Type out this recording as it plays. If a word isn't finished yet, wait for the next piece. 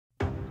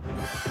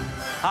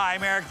Hi,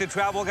 I'm Erik the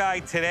Travel Guy.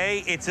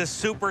 Today, it's a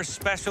super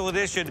special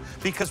edition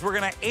because we're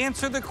going to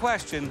answer the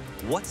question,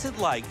 what's it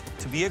like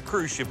to be a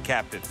cruise ship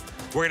captain?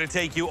 We're going to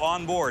take you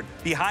on board,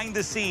 behind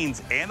the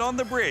scenes, and on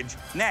the bridge,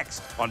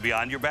 next on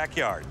Beyond Your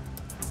Backyard.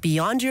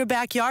 Beyond Your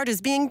Backyard is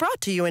being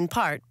brought to you in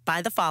part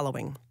by the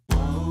following.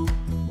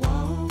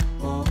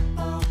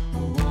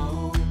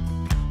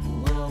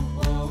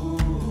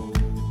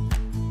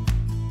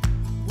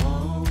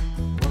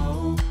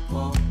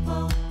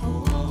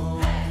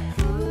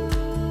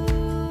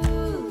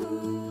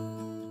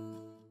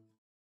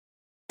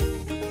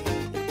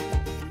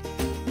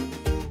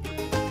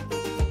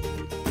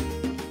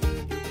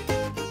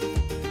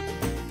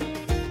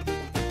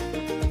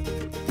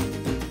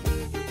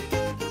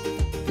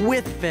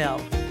 With Phil,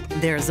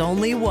 there's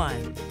only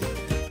one.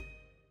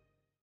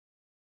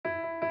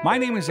 My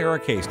name is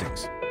Erik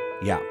Hastings.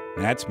 Yeah,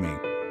 that's me.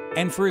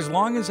 And for as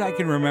long as I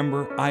can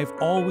remember, I've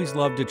always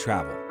loved to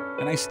travel,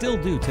 and I still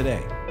do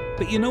today.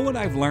 But you know what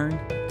I've learned?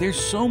 There's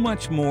so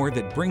much more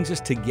that brings us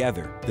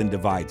together than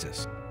divides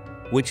us.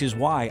 Which is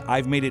why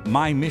I've made it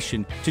my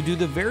mission to do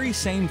the very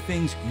same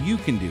things you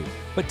can do,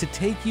 but to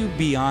take you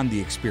beyond the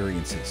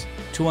experiences,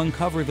 to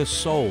uncover the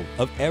soul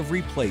of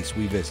every place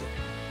we visit.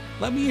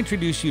 Let me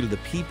introduce you to the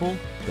people,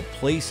 the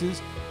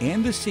places,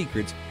 and the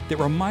secrets that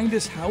remind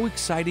us how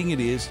exciting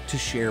it is to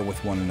share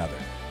with one another,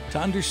 to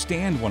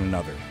understand one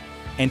another,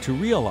 and to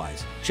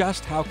realize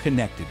just how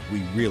connected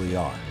we really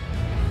are.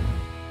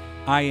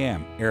 I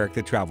am Erik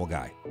the Travel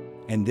Guy,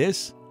 and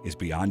this is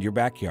Beyond Your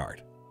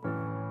Backyard.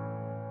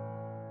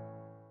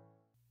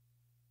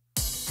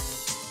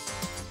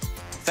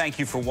 Thank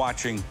you for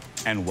watching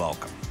and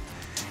welcome.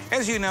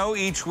 As you know,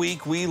 each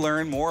week we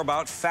learn more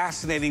about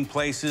fascinating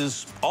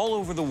places all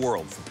over the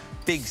world, from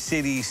big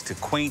cities to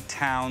quaint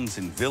towns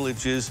and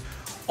villages,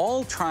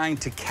 all trying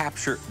to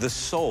capture the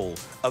soul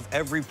of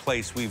every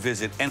place we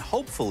visit and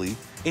hopefully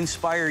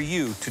inspire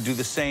you to do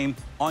the same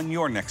on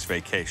your next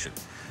vacation.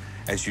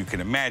 As you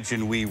can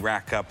imagine, we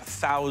rack up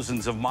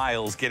thousands of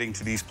miles getting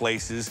to these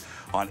places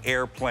on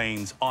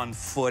airplanes, on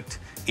foot,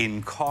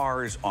 in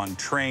cars, on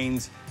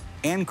trains,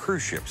 and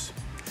cruise ships.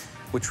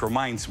 Which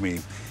reminds me,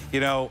 you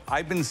know,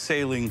 I've been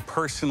sailing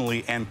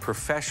personally and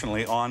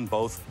professionally on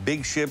both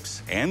big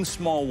ships and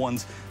small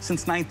ones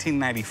since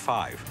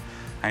 1995.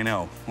 I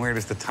know, where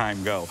does the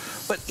time go?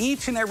 But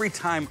each and every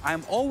time,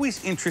 I'm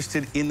always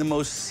interested in the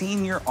most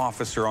senior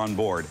officer on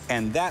board,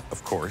 and that,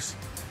 of course,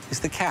 is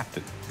the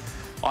captain.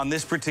 On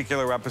this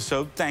particular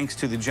episode, thanks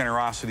to the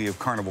generosity of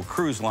Carnival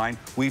Cruise Line,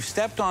 we've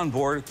stepped on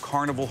board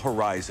Carnival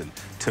Horizon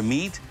to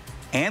meet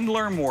and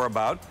learn more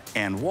about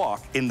and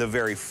walk in the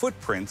very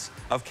footprints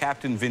of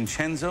Captain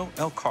Vincenzo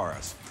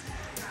Elcaras.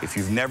 If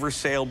you've never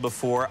sailed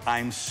before,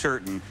 I'm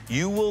certain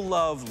you will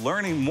love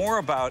learning more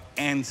about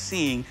and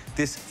seeing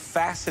this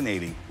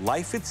fascinating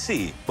life at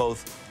sea,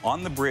 both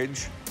on the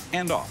bridge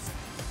and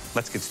off.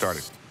 Let's get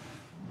started.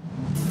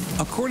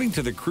 According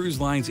to the Cruise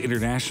Lines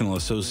International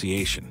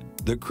Association,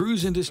 the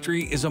cruise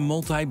industry is a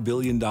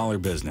multi-billion-dollar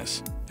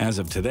business. As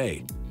of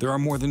today, there are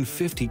more than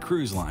 50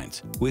 cruise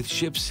lines, with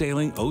ships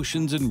sailing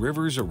oceans and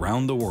rivers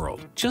around the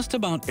world. Just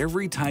about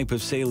every type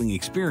of sailing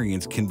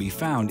experience can be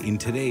found in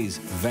today's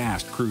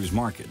vast cruise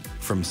market,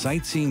 from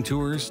sightseeing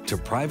tours to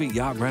private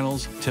yacht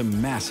rentals to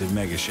massive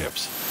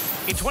megaships.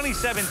 In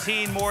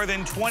 2017, more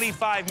than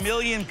 25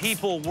 million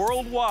people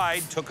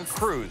worldwide took a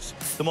cruise.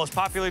 The most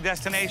popular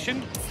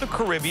destination, the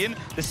Caribbean.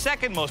 The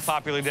second most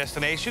popular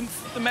destination,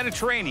 the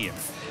Mediterranean.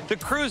 The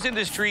cruise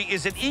industry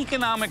is an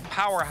economic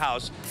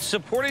powerhouse,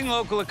 supporting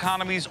local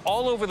economies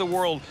all over the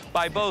world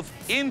by both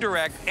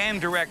indirect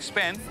and direct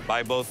spend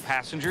by both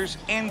passengers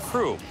and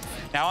crew.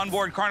 Now, on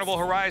board Carnival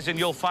Horizon,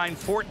 you'll find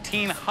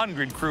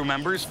 1,400 crew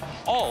members,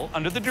 all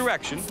under the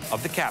direction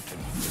of the captain.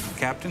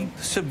 Captain,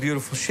 this is a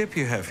beautiful ship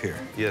you have here.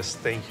 Yes,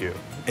 thank you.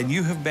 And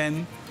you have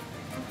been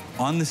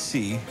on the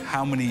sea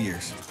how many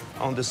years?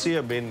 On the sea,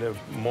 I've been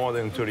more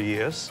than 30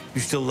 years.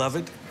 You still love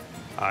it?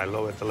 I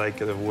love it like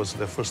it was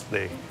the first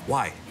day.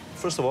 Why?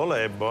 First of all,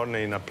 I'm born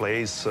in a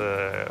place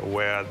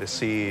where the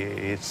sea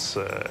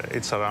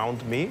it's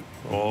around me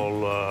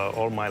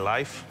all my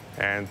life,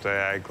 and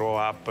I grow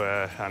up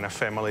in a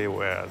family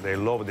where they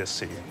love the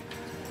sea.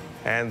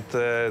 And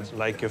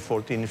like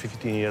 14,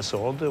 15 years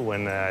old,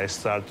 when I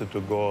started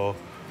to go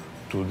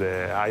to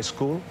the high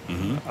school,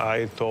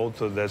 I thought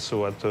that's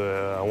what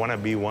I want to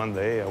be one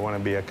day. I want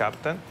to be a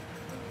captain.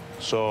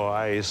 So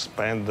I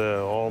spend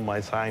all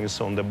my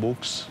times on the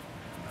books,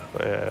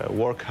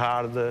 work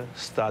hard,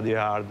 study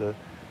hard,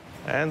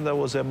 and I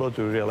was able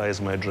to realize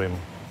my dream.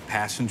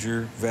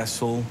 Passenger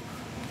vessel,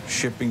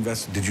 shipping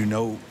vessel, did you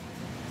know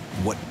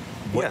what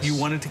Yes. you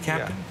wanted to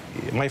captain?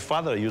 Yeah. My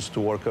father used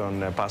to work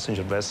on a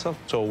passenger vessel,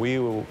 so we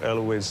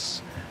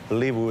always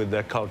live with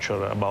the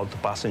culture about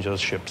passenger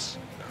ships.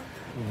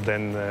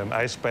 Then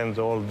I spent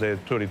all the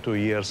 32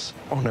 years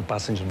on the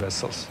passenger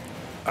vessels.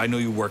 I know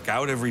you work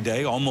out every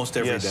day, almost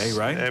every day,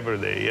 right? Every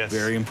day, yes.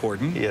 Very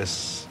important.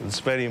 Yes, it's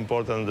very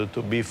important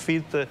to be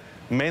fit,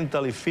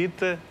 mentally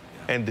fit,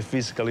 and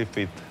physically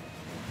fit.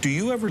 Do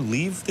you ever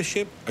leave the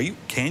ship?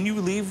 Can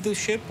you leave the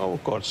ship? Oh,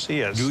 of course,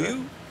 yes. Do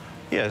you?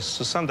 Yes,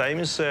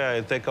 sometimes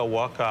I take a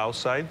walk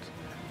outside.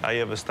 I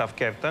have a staff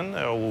captain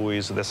who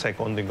is the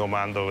second in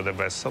command of the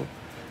vessel,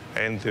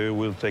 and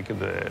will take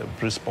the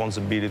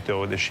responsibility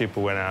of the ship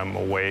when I'm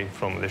away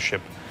from the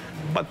ship.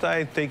 But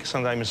I take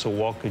sometimes a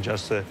walk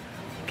just to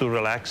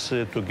relax,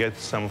 to get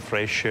some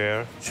fresh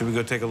air. Should we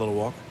go take a little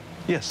walk?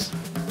 Yes.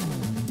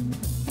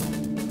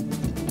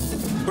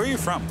 Where are you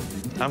from?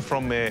 I'm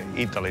from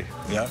Italy.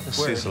 Yeah?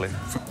 Sicily.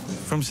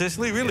 From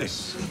Sicily, really?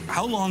 Yes.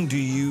 How long do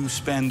you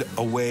spend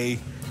away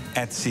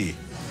at sea?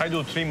 I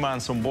do 3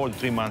 months on board,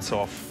 3 months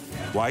off.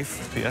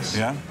 Wife? Yes.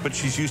 Yeah? But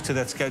she's used to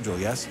that schedule,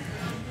 yes?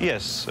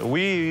 Yes,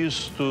 we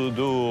used to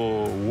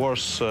do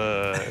worse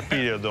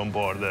period on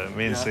board.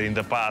 Means in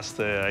the past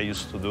I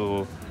used to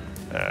do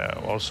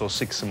also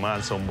 6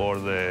 months on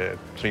board,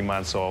 3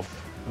 months off.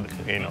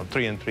 You know,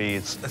 3 and 3.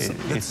 It's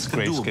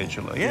great doable.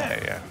 schedule.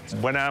 Yeah.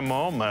 When I'm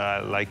home, I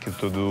like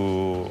to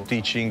do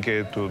teaching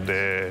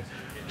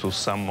to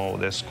some of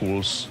the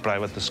schools,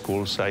 private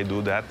schools. I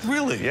do that.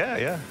 Really?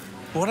 Yeah.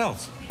 What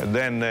else? And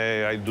then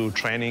I do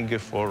training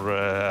for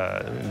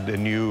the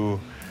new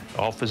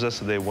officers.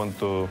 They want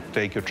to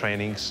take your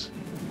trainings.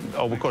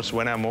 Of course,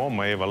 when I'm home,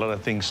 I have a lot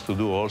of things to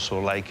do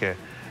also, like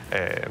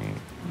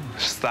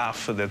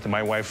stuff that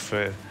my wife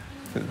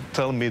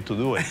tell me to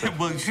do it.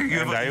 Well, sure,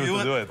 I have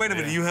to do it. Wait a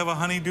minute, you have a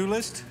honey-do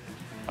list?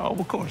 Oh,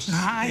 of course.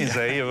 Yes,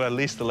 I have a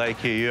list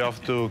like you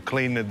have to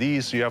clean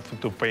this, you have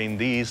to paint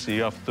this,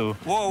 you have to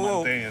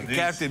maintain this.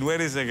 Captain,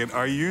 wait a second.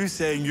 Are you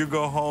saying you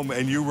go home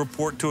and you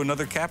report to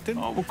another captain?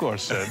 Oh, of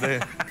course,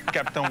 the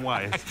captain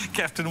wife.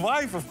 Captain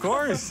wife, of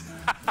course.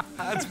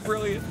 That's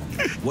brilliant.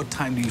 What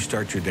time do you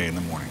start your day in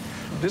the morning?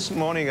 This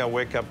morning I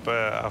wake up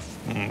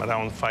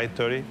around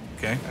 5:30.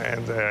 Okay.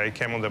 And I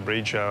came on the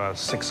bridge at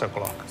 6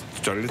 o'clock.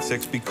 Started at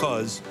 6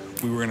 because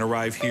we were going to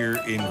arrive here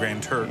in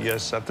Grand Turk.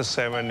 Yes, at the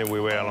 7 we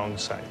were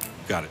alongside.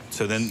 Got it.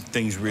 So then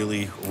things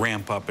really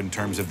ramp up in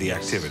terms of the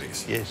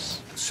activities.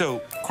 Yes.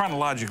 So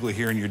chronologically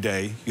here in your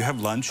day, you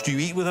have lunch. Do you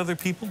eat with other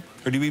people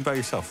or do you eat by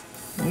yourself?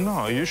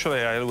 No,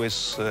 usually I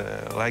always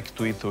like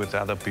to eat with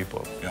other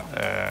people.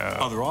 Yeah.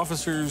 Other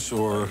officers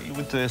or?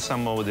 With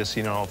some of the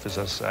senior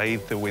officers. I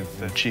eat with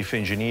the chief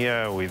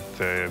engineer, with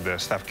the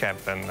staff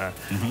captain,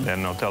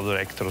 then hotel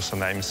director.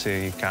 Sometimes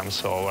he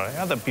comes over.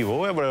 Other people,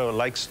 whoever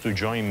likes to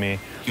join me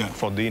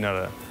for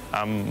dinner,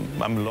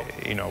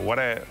 you know, what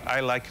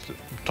I like to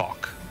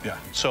talk. Yeah.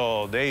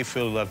 So they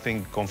feel, I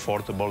think,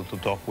 comfortable to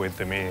talk with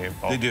me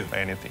about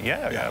anything.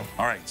 Yeah.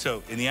 All right.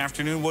 So in the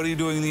afternoon, what are you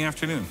doing in the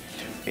afternoon?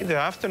 In the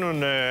afternoon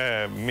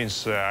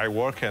means I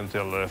work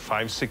until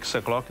 5, 6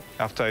 o'clock.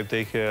 After I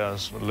take a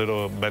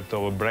little bit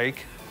of a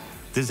break.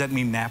 Does that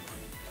mean nap?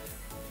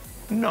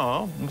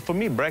 No, for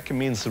me break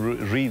means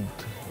read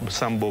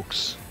some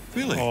books.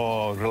 Really?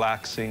 Or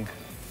relaxing,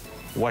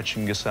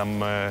 watching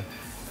some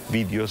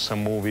videos,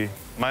 some movie.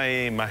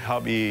 My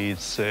hobby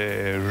is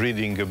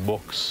reading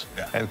books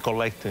and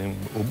collecting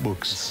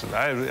books.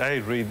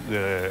 I read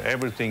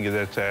everything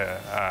that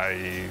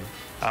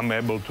I'm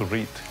able to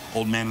read.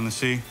 Old Man in the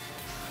Sea?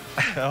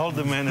 All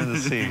the Men in the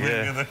Sea,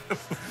 yeah.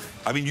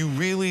 I mean, you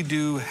really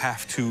do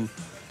have to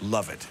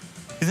love it.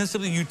 Isn't that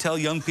something you tell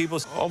young people?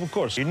 Of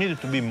course, you need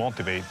to be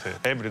motivated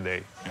every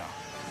day. Yeah.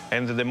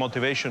 And the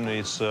motivation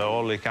is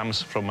only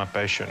comes from a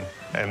passion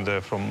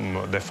and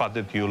from the fact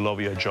that you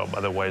love your job,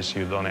 otherwise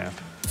you don't have.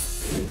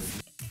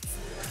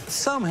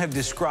 Some have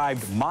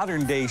described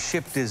modern-day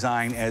ship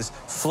design as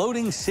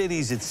floating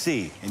cities at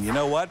sea. And you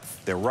know what?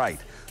 They're right.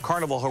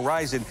 Carnival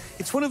Horizon,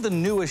 it's one of the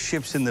newest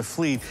ships in the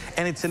fleet,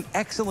 and it's an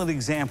excellent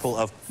example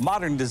of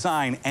modern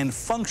design and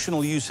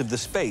functional use of the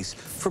space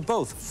for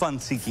both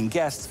fun-seeking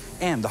guests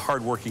and the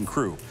hard-working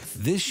crew.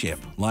 This ship,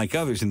 like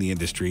others in the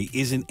industry,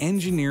 is an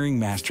engineering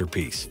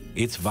masterpiece.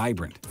 It's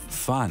vibrant,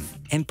 fun,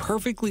 and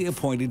perfectly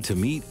appointed to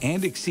meet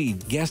and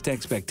exceed guest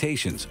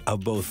expectations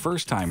of both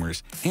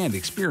first-timers and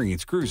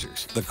experienced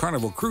cruisers. The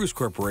Carnival Cruise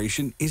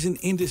Corporation is an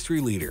industry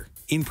leader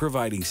in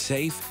providing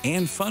safe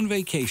and fun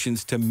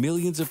vacations to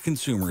millions of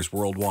consumers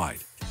worldwide.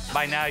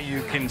 By now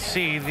you can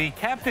see the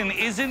captain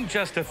isn't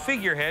just a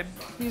figurehead,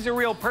 he's a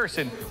real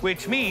person,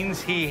 which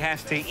means he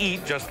has to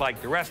eat just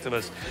like the rest of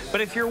us. But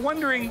if you're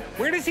wondering,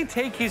 where does he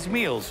take his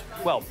meals?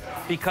 Well,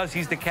 because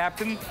he's the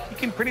captain, he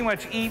can pretty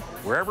much eat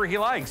wherever he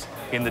likes.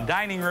 In the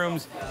dining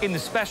rooms, in the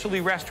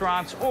specialty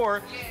restaurants,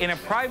 or in a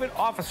private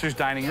officer's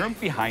dining room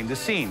behind the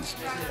scenes.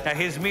 Now,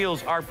 his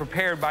meals are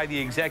prepared by the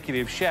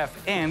executive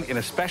chef and in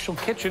a special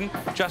kitchen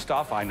just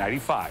off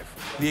I-95.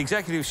 The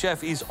executive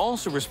chef is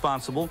also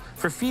responsible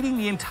for feeding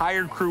the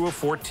entire crew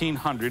of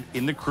 1,400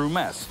 in the crew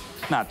mess,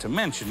 not to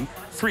mention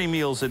 3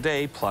 meals a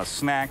day plus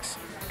snacks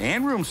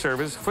and room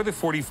service for the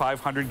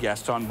 4,500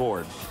 guests on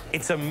board.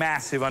 It's a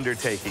massive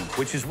undertaking,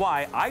 which is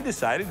why I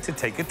decided to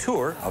take a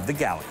tour of the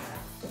galley.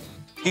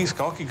 Hey,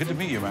 Skalky, good to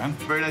meet you, man.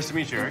 Very nice to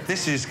meet you, Erik.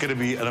 This is going to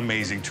be an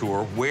amazing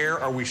tour.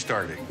 Where are we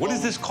starting? What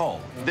is this called?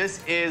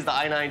 This is the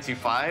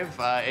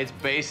I-95. It's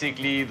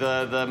basically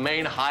the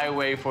main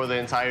highway for the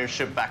entire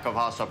ship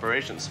back-of-house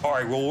operations. All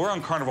right, well, we're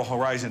on Carnival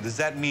Horizon. Does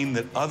that mean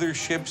that other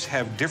ships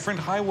have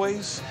different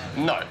highways?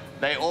 No.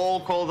 They all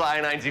call the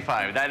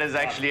I-95. That is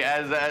actually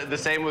as the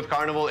same with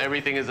Carnival.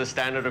 Everything is a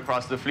standard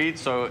across the fleet.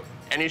 So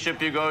any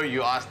ship you go,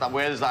 you ask them,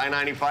 where's the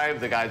I-95?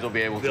 The guys will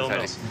be able to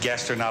tell you.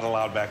 Guests are not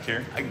allowed back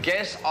here?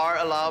 Guests are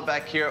allowed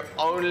back here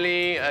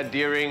only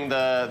during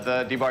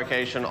the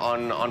debarkation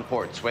on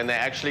ports. When they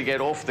actually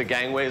get off, the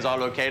gangways are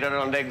located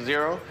on deck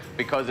 0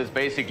 because it's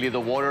basically the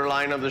water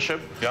line of the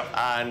ship. Yep.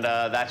 And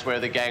that's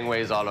where the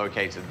gangways are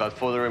located. But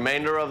for the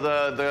remainder of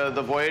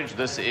the voyage,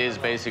 this is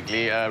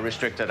basically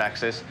restricted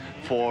access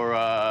for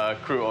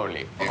crew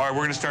only. All right,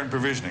 we're going to start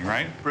provisioning,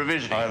 right?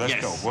 Provisioning, all right, let's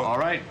yes. go. Well, all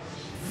right.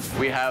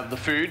 We have the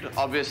food,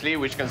 obviously,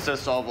 which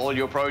consists of all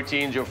your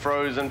proteins, your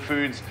frozen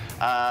foods,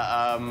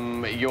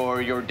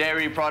 your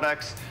dairy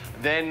products.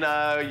 Then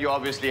you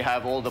obviously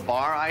have all the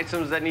bar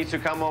items that need to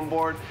come on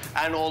board,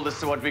 and all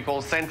this what we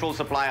call central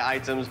supply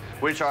items,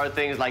 which are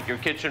things like your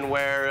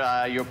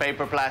kitchenware, your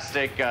paper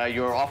plastic,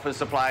 your office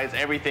supplies,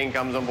 everything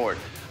comes on board.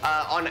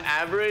 On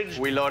average,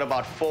 we load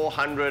about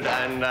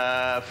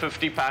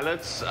 450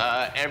 pallets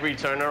every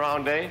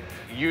turnaround day.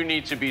 You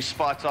need to be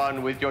spot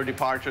on with your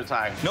departure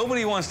time.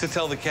 Nobody wants to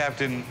tell the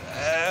captain,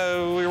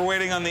 we're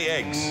waiting on the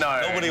eggs.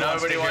 No, nobody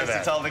wants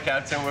to tell the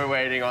captain we're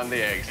waiting on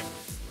the eggs.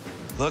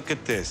 Look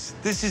at this.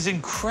 This is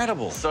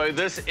incredible. So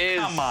this is...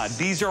 Come on,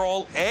 these are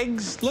all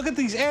eggs? Look at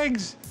these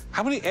eggs.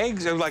 How many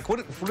eggs are like,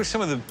 what are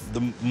some of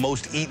the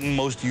most eaten,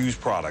 most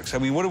used products? I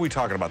mean, what are we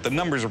talking about? The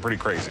numbers are pretty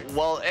crazy.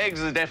 Well, eggs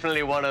is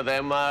definitely one of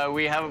them.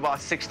 We have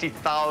about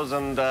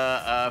 60,000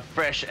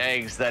 fresh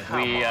eggs that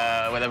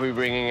we're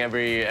bringing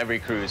every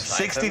cruise.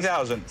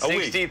 60,000 a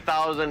week?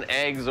 60,000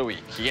 eggs a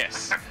week,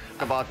 yes.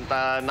 About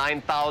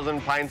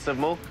 9,000 pints of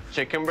milk.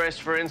 Chicken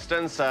breast, for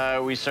instance,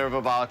 we serve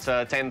about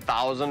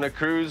 10,000 a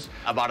cruise,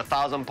 about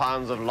 1,000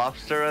 pounds of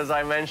lobster, as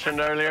I mentioned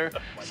earlier.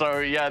 So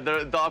yeah,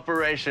 the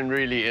operation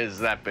really is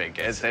that big.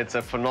 It's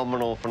a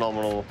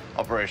phenomenal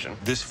operation.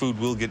 This food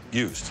will get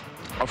used.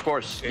 Of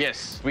course,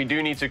 yes. We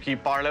do need to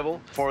keep par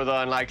level for the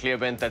unlikely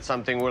event that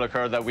something will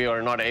occur that we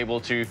are not able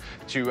to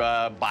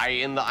buy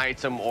in the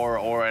item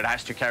or it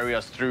has to carry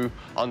us through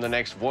on the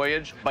next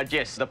voyage. But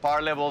yes, the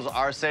par levels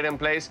are set in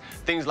place.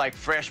 Things like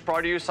fresh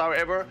produce,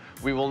 however,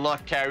 we will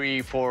not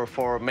carry for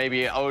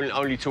maybe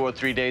only 2 or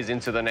 3 days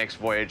into the next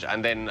voyage.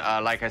 And then,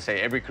 like I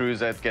say, every cruise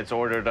that gets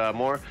ordered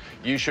more,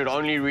 you should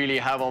only really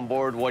have on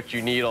board what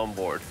you need on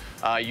board.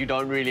 You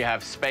don't really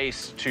have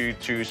space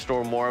to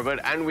store more of it,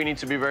 and we need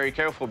to be very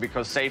careful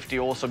because safety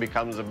also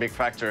becomes a big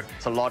factor.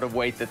 It's a lot of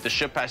weight that the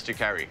ship has to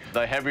carry.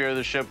 The heavier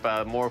the ship,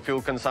 more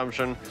fuel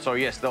consumption. So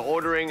yes, the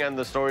ordering and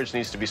the storage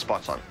needs to be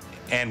spot on.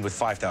 And with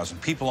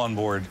 5,000 people on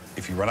board,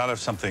 if you run out of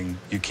something,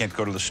 you can't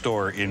go to the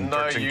store in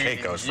Turks and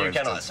Caicos, for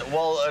instance. Cannot.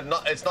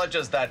 Well, it's not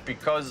just that.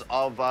 Because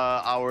of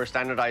our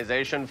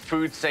standardization,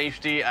 food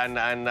safety,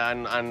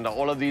 and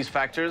all of these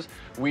factors,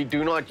 we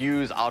do not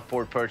use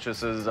outboard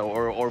purchases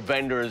or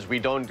vendors. We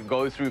don't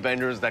go through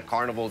vendors that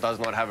Carnival does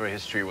not have a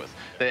history with.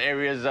 The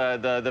areas,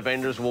 the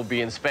vendors will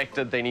be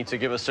inspected. They need to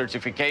give us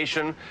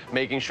certification,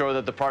 making sure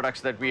that the products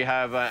that we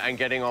have and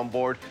getting on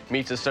board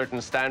meets a certain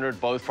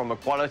standard, both from a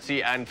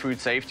quality and food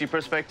safety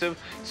perspective.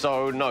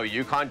 So no,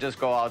 you can't just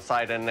go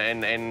outside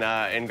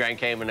in Grand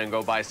Cayman and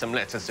go buy some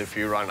lettuce if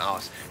you run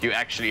out. You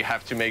actually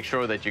have to make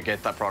sure that you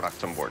get that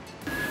product on board.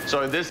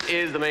 So this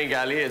is the main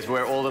galley. It's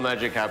where all the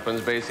magic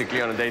happens,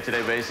 basically, on a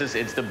day-to-day basis.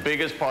 It's the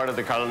biggest part of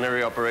the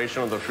culinary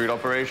operation, or the food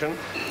operation.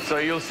 So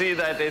you'll see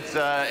that it's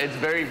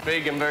very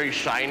big and very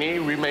shiny.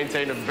 We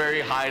maintain a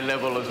very high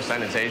level of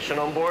sanitation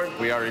on board.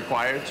 We are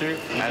required to,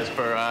 as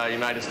per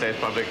United States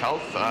Public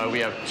Health. We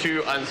have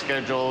 2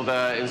 unscheduled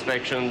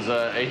inspections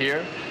a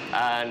year,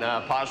 and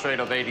a pass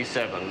rate of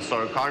 87.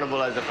 So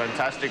Carnival has a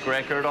fantastic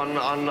record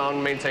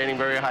on maintaining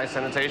very high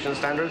sanitation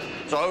standards.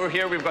 So over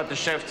here we've got the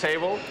chef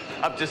table,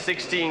 up to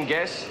 16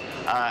 guests,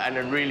 and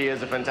it really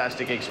is a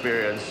fantastic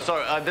experience.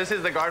 So this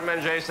is the garde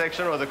manger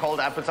section, or the cold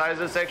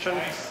appetizers section.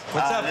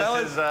 What's up,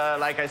 fellas? This is,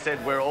 like I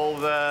said, where all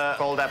the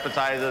cold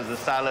appetizers, the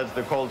salads,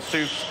 the cold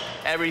soups,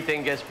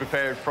 everything gets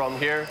prepared from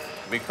here.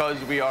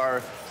 Because we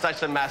are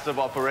such a massive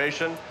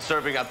operation,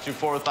 serving up to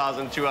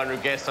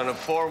 4,200 guests on a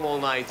formal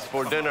night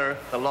for dinner,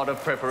 a lot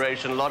of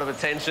preparation, a lot of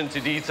attention to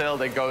detail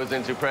that goes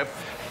into prep.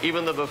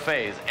 Even the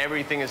buffets,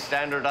 everything is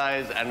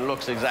standardized and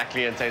looks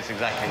exactly and tastes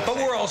exactly the same.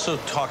 But we're also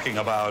talking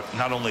about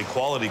not only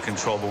quality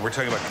control, but we're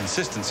talking about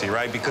consistency,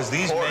 right? Because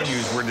these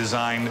menus were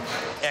designed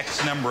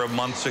X number of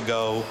months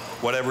ago,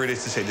 whatever it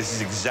is to say, this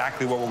is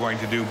exactly what we're going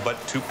to do,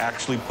 but to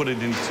actually put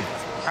it into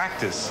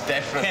practice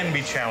can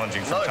be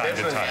challenging from time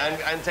to time.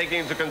 And taking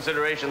into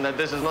consideration that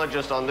this is not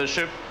just on this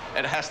ship,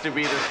 it has to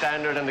be the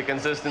standard, and the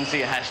consistency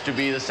has to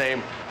be the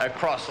same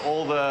across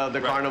all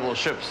the Carnival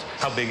ships.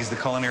 How big is the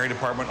culinary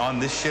department on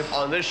this ship?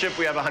 On this ship,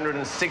 we have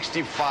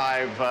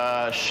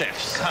 165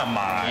 chefs. Come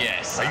on.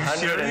 Yes, Are you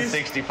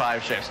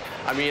 165 chefs.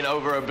 I mean,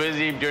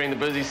 during the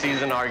busy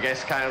season, our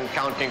guest count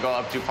can go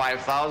up to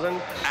 5,000,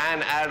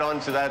 and add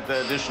on to that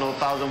the additional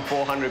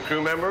 1,400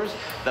 crew members.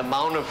 The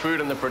amount of food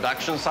and the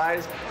production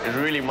size is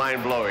really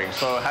mind-blowing.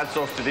 So hats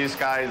off to these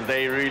guys.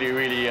 They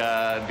really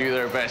do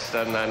their best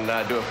and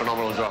do a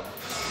phenomenal job.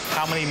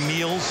 How many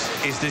meals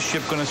is this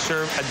ship going to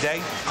serve a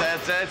day?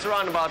 It's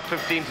around about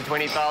 15 to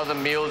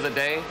 20,000 meals a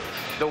day.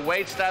 The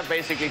wait staff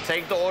basically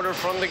take the order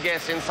from the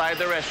guests inside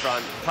the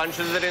restaurant,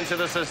 punches it into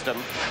the system,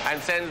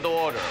 and sends the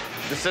order.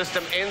 The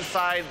system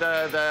inside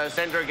the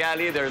center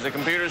galley, there's a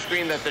computer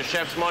screen that the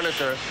chefs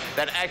monitor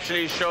that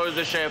actually shows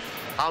the chef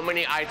how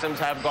many items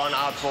have gone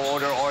out for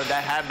order or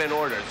that have been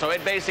ordered. So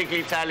it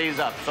basically tallies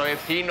up. So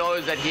if he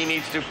knows that he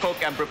needs to cook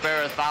and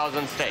prepare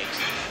 1,000 steaks,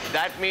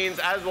 that means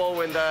as well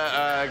when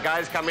the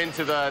guys come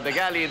into the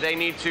galley, they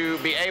need to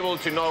be able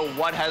to know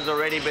what has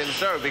already been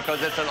served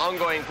because it's an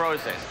ongoing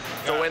process.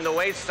 So when the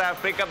wait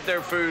staff pick up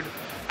their food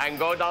and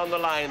go down the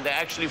line, they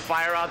actually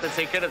fire out the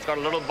ticket. It's got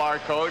a little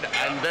barcode,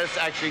 and this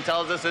actually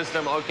tells the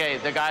system, okay,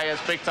 the guy has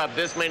picked up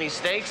this many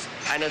steaks,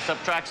 and it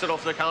subtracts it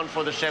off the count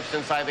for the chefs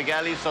inside the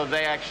galley, so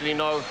they actually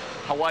know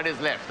what is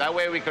left. That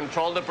way we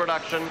control the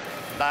production,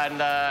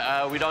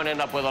 and we don't end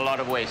up with a lot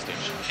of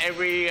wastage.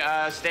 Every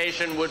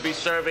station would be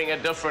serving a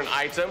different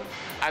item,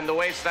 and the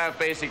wait staff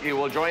basically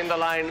will join the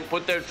line,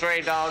 put their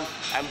tray down,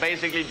 and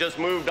basically just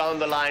move down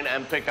the line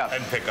and pick up.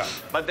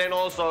 But then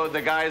also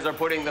the guys are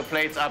putting the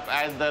plates up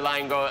as the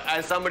line goes.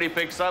 As somebody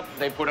picks up,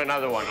 they put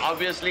another one.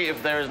 Obviously,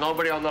 if there is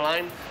nobody on the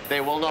line,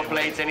 they will not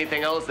plate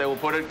anything else. They will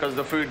put it because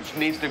the food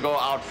needs to go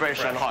out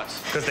fresh and hot.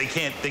 Because they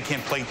can't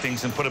plate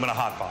things and put them in a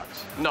hot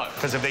box. No.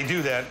 Because if they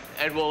do that,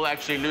 it will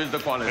actually lose the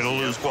quality. It'll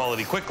lose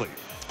quality quickly.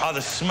 Oh,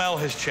 the smell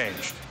has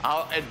changed.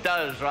 Oh, it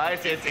does,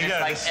 right? It's yeah,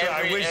 like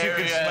every I wish you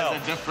could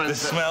smell. The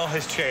smell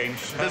has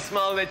changed. The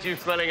smell that you're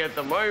smelling at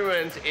the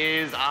moment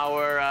is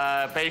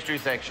our pastry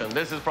section.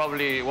 This is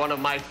probably one of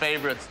my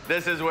favorites.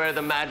 This is where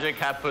the magic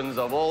happens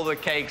of all the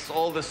cakes,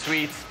 all the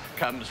sweets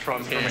comes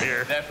from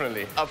here.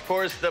 Definitely. Of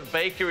course, the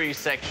bakery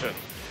section.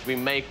 We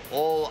make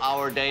all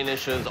our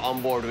danishes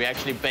on board. We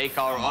actually bake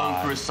our own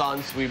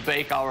croissants. We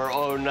bake our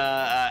own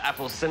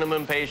apple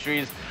cinnamon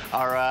pastries,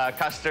 our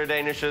custard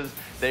danishes.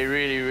 They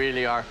really,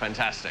 really are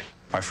fantastic.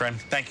 My friend,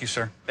 thank you,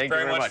 sir. Thank you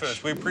very much for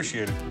this. We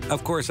appreciate it.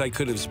 Of course, I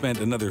could have spent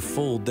another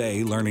full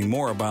day learning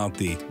more about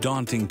the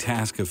daunting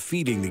task of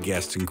feeding the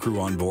guests and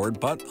crew on board,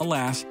 but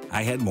alas,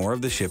 I had more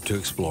of the ship to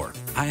explore.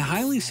 I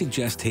highly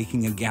suggest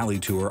taking a galley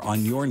tour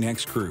on your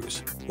next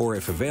cruise, or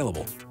if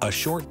available, a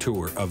short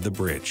tour of the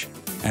bridge.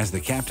 As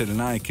the captain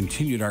and I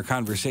continued our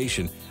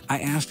conversation, I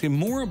asked him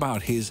more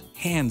about his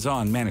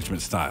hands-on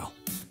management style.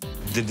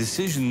 The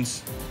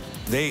decisions,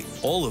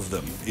 all of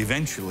them,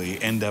 eventually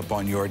end up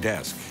on your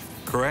desk.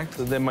 Correct?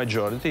 The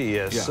majority,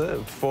 yes.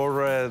 Yeah.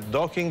 For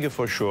docking,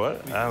 for sure,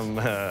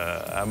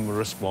 I'm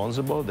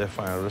responsible,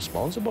 definitely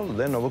responsible.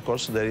 Then, of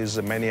course, there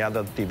is many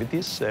other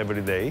activities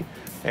every day,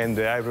 and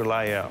I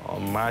rely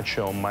much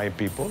on my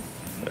people,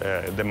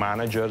 the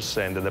managers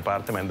and the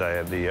department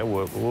head here,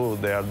 who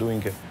they are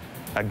doing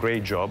a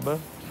great job.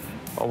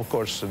 Of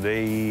course,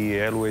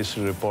 they always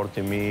report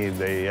to me,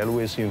 they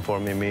always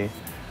inform me.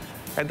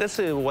 And that's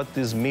what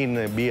this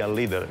means, be a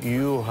leader.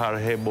 You are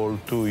able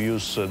to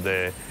use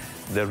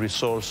the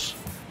resource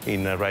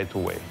in the right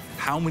way.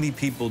 How many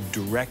people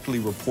directly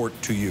report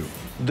to you?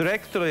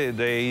 Directly,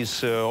 there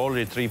is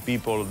only 3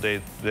 people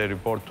that they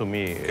report to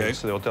me. Okay.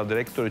 It's the hotel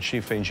director,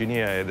 chief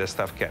engineer, and the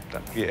staff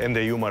captain, and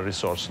the human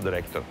resource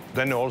director.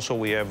 Then also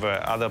we have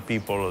other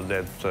people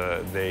that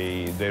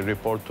they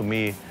report to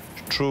me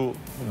through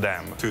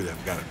them. To them,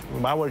 got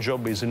it. Our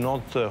job is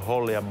not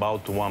only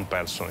about one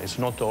person. It's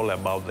not all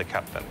about the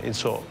captain.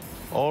 It's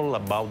all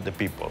about the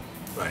people.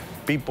 Right.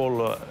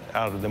 People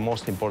are the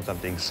most important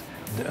things.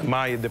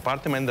 My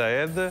department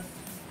head,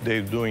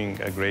 they're doing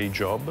a great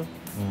job,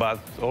 but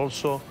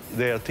also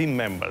their team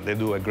member, they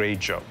do a great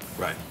job.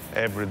 Right.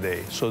 Every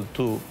day. So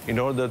in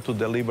order to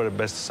deliver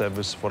best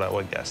service for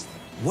our guests.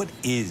 What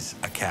is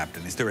a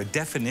captain? Is there a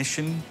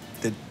definition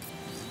that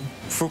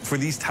for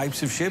these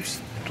types of ships?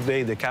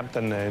 Today, the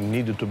captain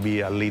needed to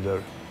be a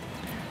leader.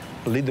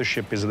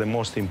 Leadership is the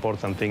most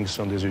important thing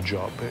on this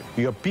job.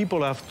 Your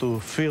people have to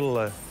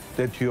feel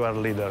that you are a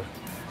leader,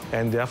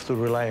 and they have to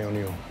rely on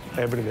you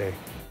every day.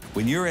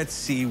 When you're at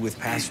sea with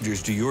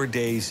passengers, do your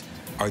days,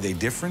 are they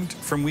different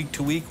from week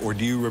to week, or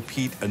do you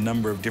repeat a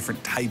number of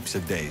different types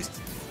of days?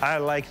 I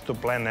like to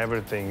plan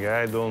everything.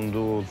 I don't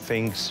do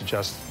things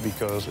just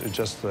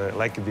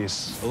like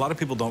this. A lot of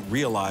people don't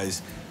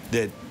realize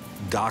that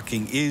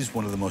docking is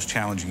one of the most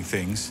challenging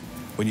things.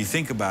 When you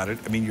think about it,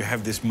 I mean, you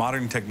have this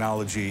modern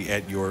technology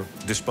at your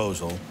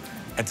disposal.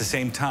 At the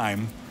same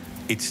time,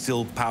 it's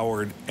still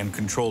powered and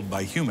controlled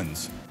by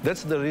humans.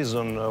 That's the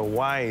reason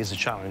why it's a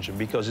challenge,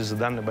 because it's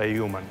done by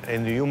human,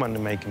 and the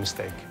human make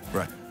mistake.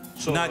 Right.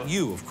 So, not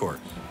you, of course.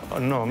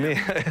 No, me.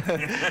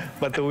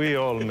 But we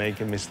all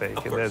make a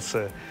mistake. That's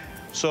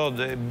so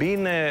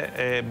being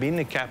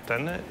a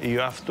captain, you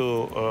have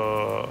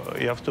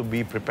to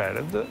be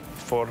prepared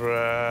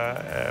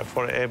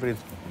for every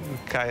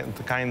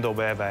kind of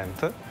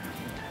event,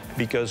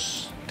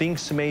 because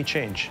things may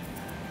change.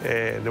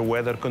 The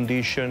weather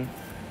condition,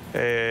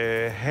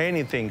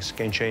 anything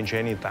can change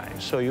anytime.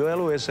 So you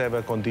always have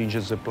a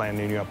contingency plan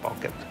in your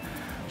pocket.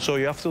 So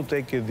you have to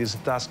take this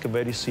task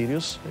very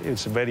serious.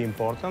 It's very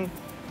important,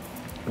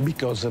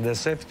 because the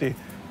safety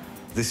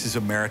This is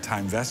a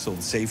maritime vessel.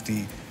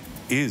 Safety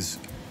is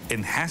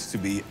and has to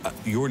be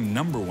your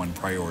 #1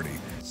 priority.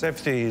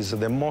 Safety is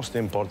the most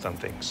important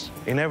things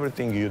in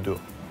everything you do.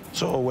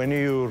 So when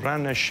you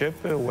run a ship,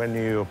 when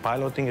you're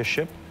piloting a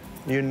ship,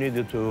 you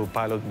need to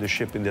pilot the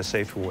ship in the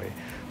safe way.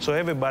 So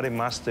everybody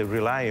must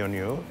rely on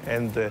you,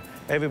 and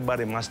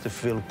everybody must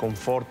feel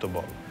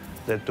comfortable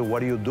that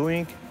what you're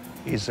doing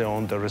is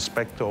on the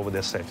respect of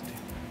the safety.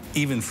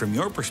 Even from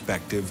your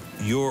perspective,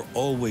 you're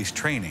always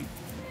training.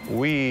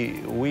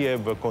 We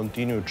have a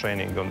continued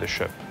training on the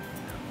ship.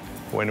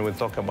 When we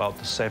talk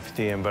about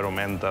safety,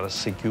 environmental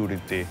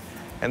security,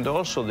 and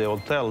also the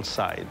hotel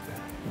side,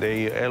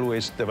 they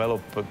always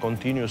develop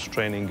continuous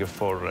training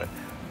for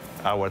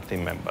our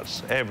team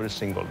members every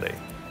single day.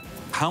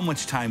 How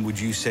much time would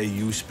you say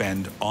you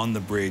spend on the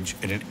bridge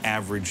in an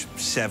average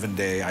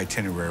 7-day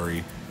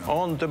itinerary?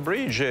 On the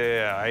bridge,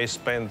 I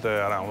spend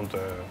around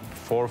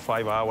 4 or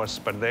 5 hours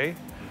per day.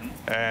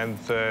 And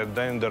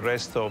then the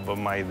rest of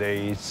my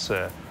day is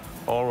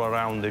all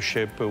around the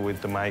ship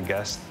with my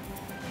guests.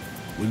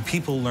 When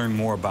people learn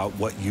more about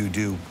what you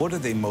do, what are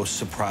they most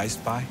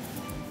surprised by?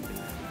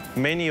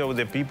 Many of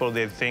the people,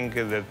 they think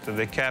that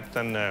the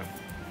captain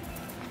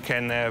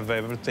can have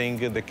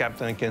everything. The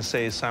captain can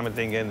say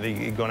something and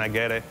he's gonna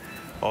get it.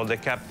 Or the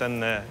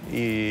captain,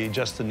 he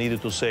just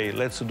needed to say,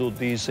 let's do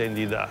this, and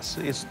he does.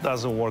 It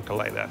doesn't work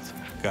like that.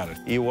 Got it.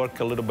 He works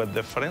a little bit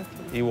different.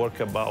 He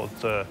works about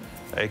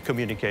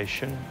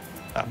communication,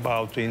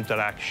 about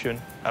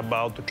interaction,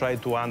 about try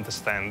to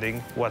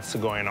understanding what's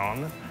going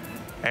on,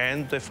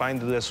 and to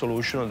find the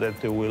solution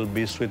that will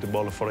be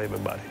suitable for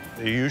everybody.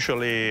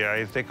 Usually,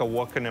 I take a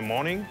walk in the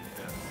morning,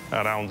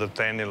 around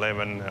 10,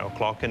 11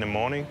 o'clock in the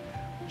morning,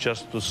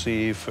 just to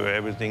see if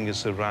everything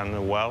is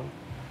run well.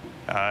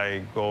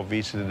 I go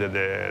visit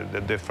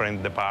the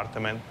different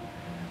department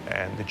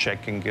and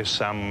checking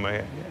some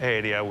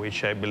area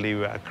which I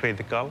believe are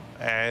critical,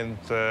 and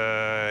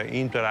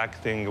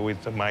interacting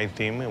with my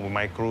team, with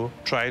my crew,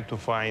 try to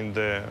find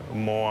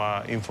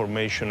more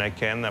information I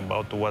can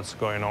about what's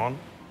going on.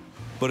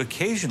 But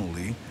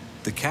occasionally,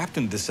 the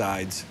captain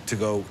decides to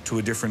go to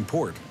a different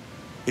port.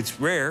 It's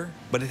rare,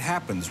 but it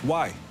happens.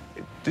 Why?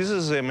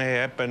 May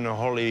happen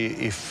only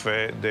if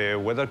the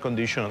weather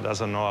condition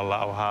doesn't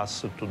allow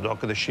us to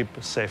dock the ship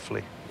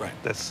safely. Right.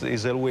 That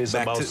is always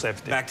about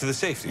safety. Back to the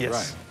safety, yes.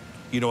 Right.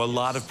 You know, a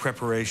lot of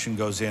preparation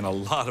goes in, a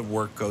lot of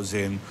work goes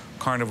in.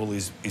 Carnival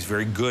is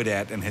very good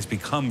at and has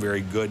become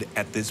very good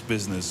at this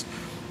business.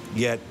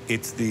 Yet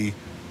it's the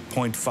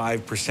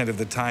 0.5% of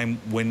the time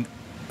when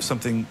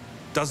something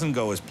doesn't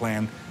go as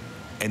planned,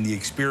 and the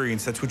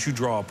experience, that's what you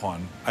draw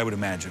upon, I would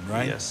imagine,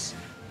 right? Yes.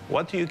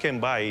 What you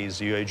can buy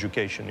is your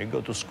education. You go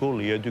to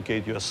school, you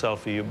educate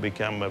yourself, you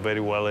become a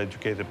very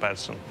well-educated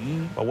person.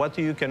 But what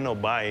you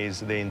cannot buy is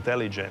the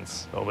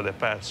intelligence of the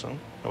person,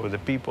 of the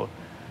people,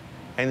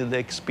 and the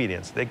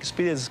experience. The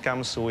experience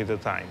comes with the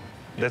time.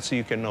 That's what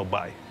you cannot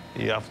buy.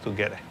 You have to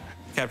get it.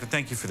 Captain,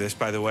 thank you for this,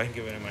 by the way. Thank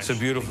you very much. It's a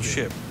beautiful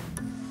ship.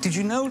 Did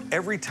you note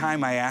every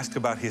time I asked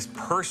about his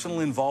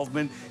personal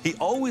involvement, he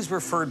always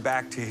referred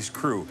back to his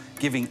crew,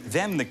 giving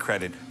them the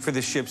credit for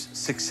the ship's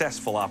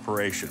successful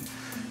operation.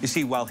 You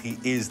see, while he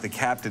is the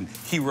captain,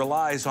 he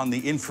relies on the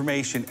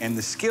information and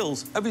the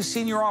skills of his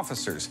senior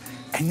officers.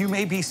 And you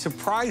may be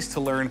surprised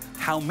to learn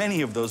how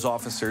many of those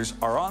officers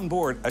are on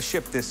board a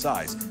ship this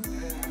size.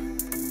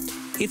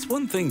 It's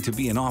one thing to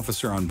be an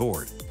officer on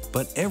board,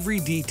 but every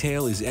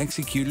detail is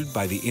executed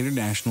by the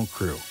international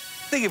crew.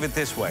 Think of it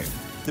this way.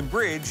 The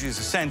bridge is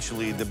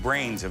essentially the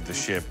brains of the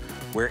ship,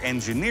 where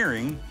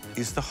engineering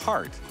is the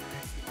heart.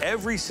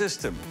 Every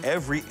system,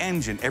 every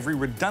engine, every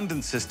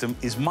redundant system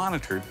is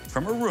monitored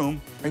from a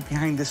room right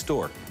behind this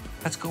door.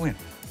 Let's go in.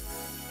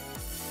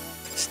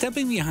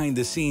 Stepping behind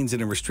the scenes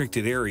in a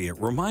restricted area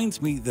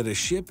reminds me that a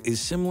ship is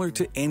similar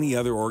to any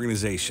other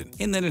organization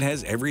in that it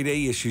has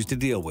everyday issues to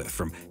deal with,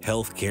 from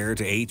healthcare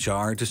to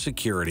HR to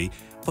security,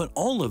 but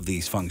all of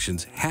these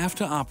functions have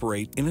to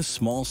operate in a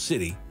small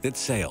city that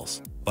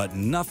sails. But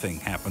nothing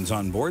happens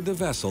on board the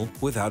vessel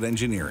without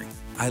engineering.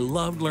 I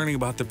loved learning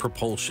about the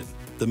propulsion,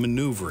 the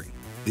maneuvering,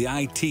 the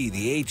IT,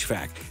 the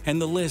HVAC, and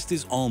the list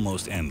is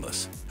almost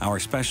endless. Our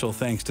special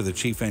thanks to the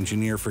chief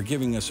engineer for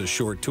giving us a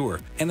short tour,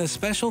 and a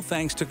special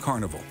thanks to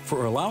Carnival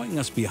for allowing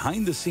us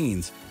behind the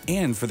scenes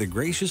and for the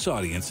gracious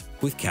audience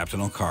with Captain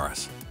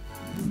Alcaraz.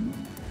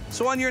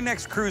 So on your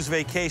next cruise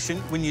vacation,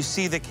 when you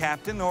see the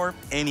captain or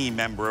any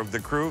member of the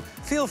crew,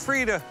 feel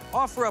free to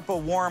offer up a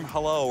warm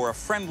hello or a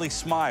friendly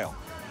smile,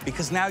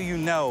 because now you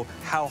know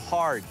how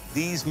hard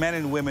these men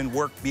and women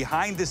work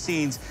behind the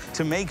scenes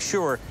to make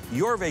sure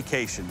your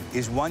vacation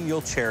is one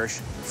you'll cherish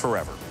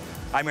forever.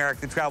 I'm Erik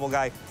the Travel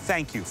Guy.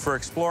 Thank you for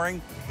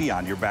exploring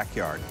beyond your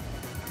backyard.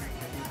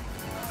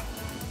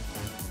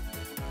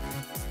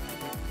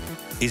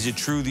 Is it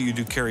true that you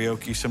do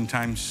karaoke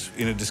sometimes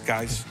in a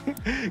disguise?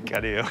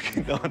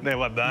 Karaoke? No,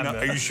 never done. No,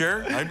 are you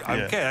sure? Yeah.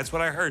 Okay, that's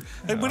what I heard.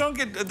 No. We don't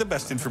get the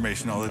best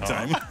information all the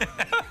time.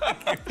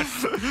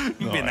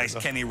 You'd be a nice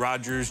Kenny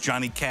Rogers,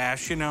 Johnny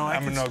Cash, you know.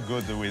 I'm not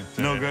good with...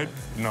 No good?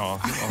 No.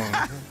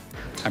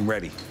 I'm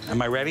ready. Am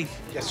I ready?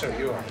 Yes, sir,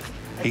 you are.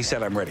 He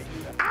said I'm ready.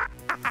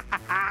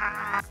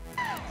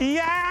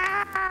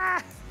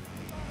 Yeah!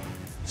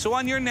 So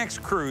on your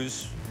next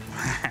cruise,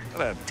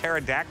 a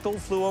pterodactyl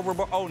flew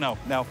overboard. Oh, no,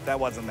 that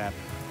wasn't that.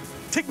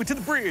 Take me to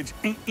the bridge.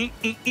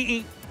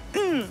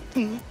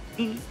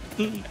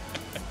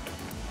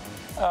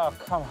 Oh,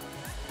 come on.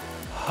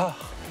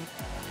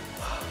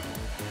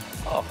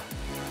 Oh,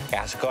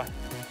 gas going.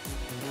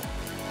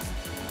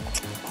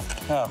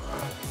 Oh.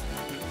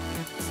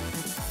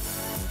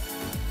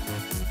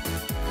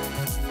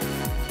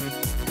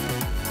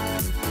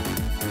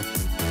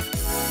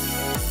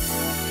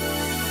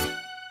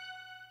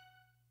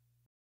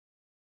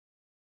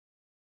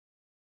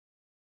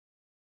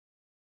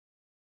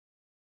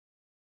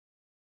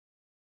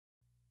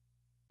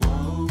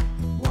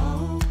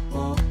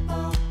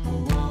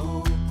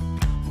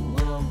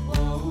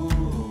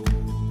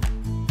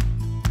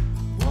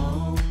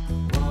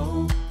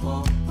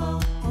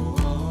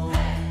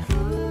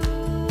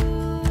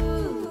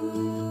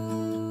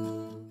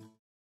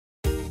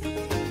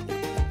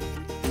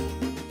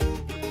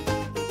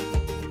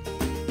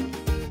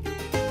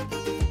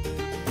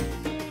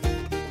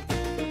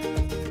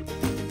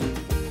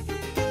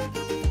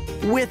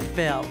 With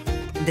Phil,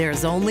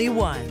 there's only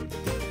one.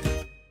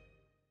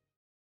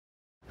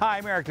 Hi,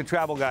 I'm Erik the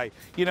Travel Guy.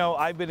 You know,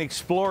 I've been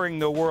exploring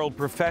the world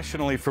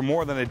professionally for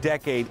more than a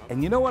decade,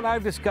 and you know what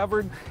I've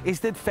discovered is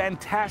that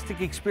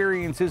fantastic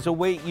experiences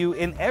await you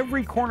in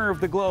every corner of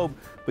the globe,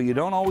 but you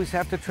don't always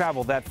have to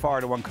travel that far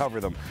to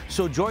uncover them.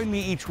 So join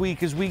me each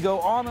week as we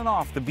go on and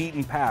off the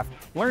beaten path,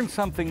 learn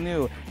something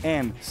new,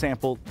 and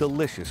sample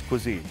delicious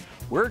cuisine.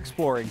 We're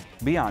exploring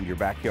beyond your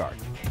backyard.